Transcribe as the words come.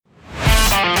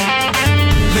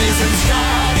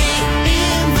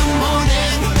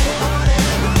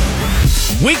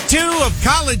Week 2 of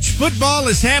college football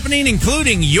is happening,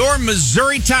 including your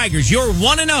Missouri Tigers, your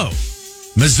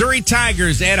 1-0 Missouri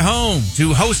Tigers at home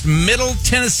to host Middle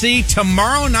Tennessee.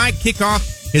 Tomorrow night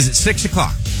kickoff is at 6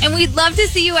 o'clock. And we'd love to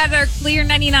see you at our Clear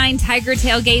 99 Tiger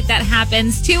Tailgate that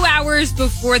happens 2 hours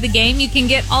before the game. You can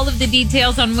get all of the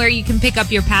details on where you can pick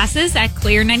up your passes at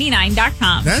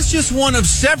clear99.com. That's just one of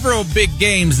several big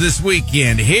games this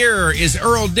weekend. Here is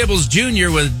Earl Dibbles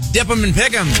Jr. with Dip 'em and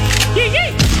Pick 'em.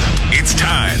 It's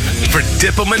time for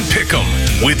Dip 'em and Pick 'em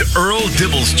with Earl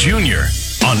Dibbles Jr.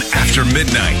 on After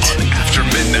Midnight.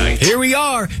 Here we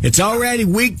are. It's already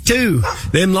week 2.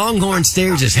 Them Longhorn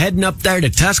Steers is heading up there to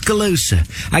Tuscaloosa.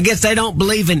 I guess they don't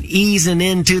believe in easing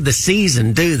into the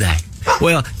season, do they?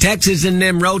 Well, Texas and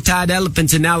them Roll-Tide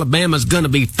Elephants in Alabama's going to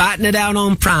be fighting it out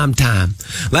on prime time.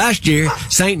 Last year,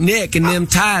 St. Nick and them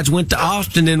Tides went to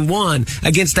Austin and won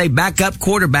against a backup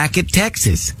quarterback at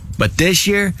Texas. But this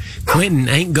year, Quentin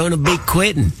ain't going to be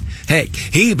quitting. Heck,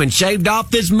 he even shaved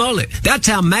off his mullet. That's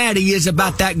how mad he is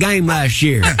about that game last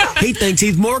year. He thinks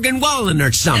he's Morgan Wallen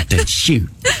or something. Shoot.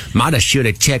 Might have should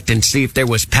have checked and see if there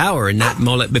was power in that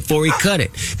mullet before he cut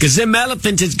it. Because them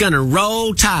Elephants is going to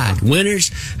roll tide.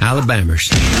 Winners, Alabamers.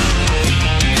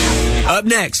 Up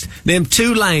next, them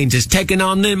Tulanes is taking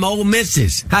on them Ole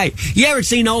Misses. Hey, you ever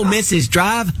seen Ole Misses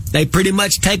drive? They pretty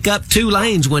much take up 2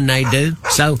 lanes when they do.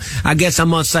 So, I guess I'm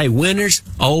going to say winners,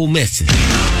 Ole Misses.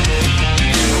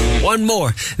 One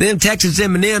more. Them Texas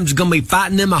M&M's going to be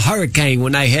fighting them a hurricane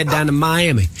when they head down to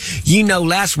Miami. You know,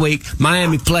 last week,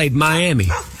 Miami played Miami.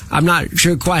 I'm not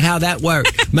sure quite how that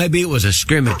worked. Maybe it was a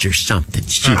scrimmage or something.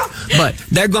 Shoot. But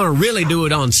they're going to really do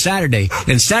it on Saturday.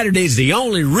 And Saturday's the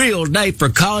only real day for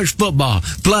college football.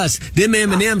 Plus, them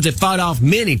M&M's have fought off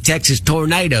many Texas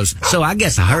tornadoes. So I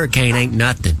guess a hurricane ain't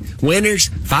nothing. Winners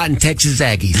fighting Texas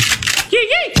Aggies.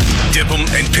 Dip 'em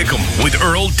and Pick 'em with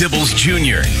Earl Dibbles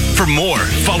Jr. For more,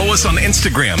 follow us on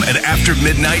Instagram at After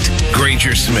Midnight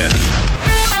Granger Smith.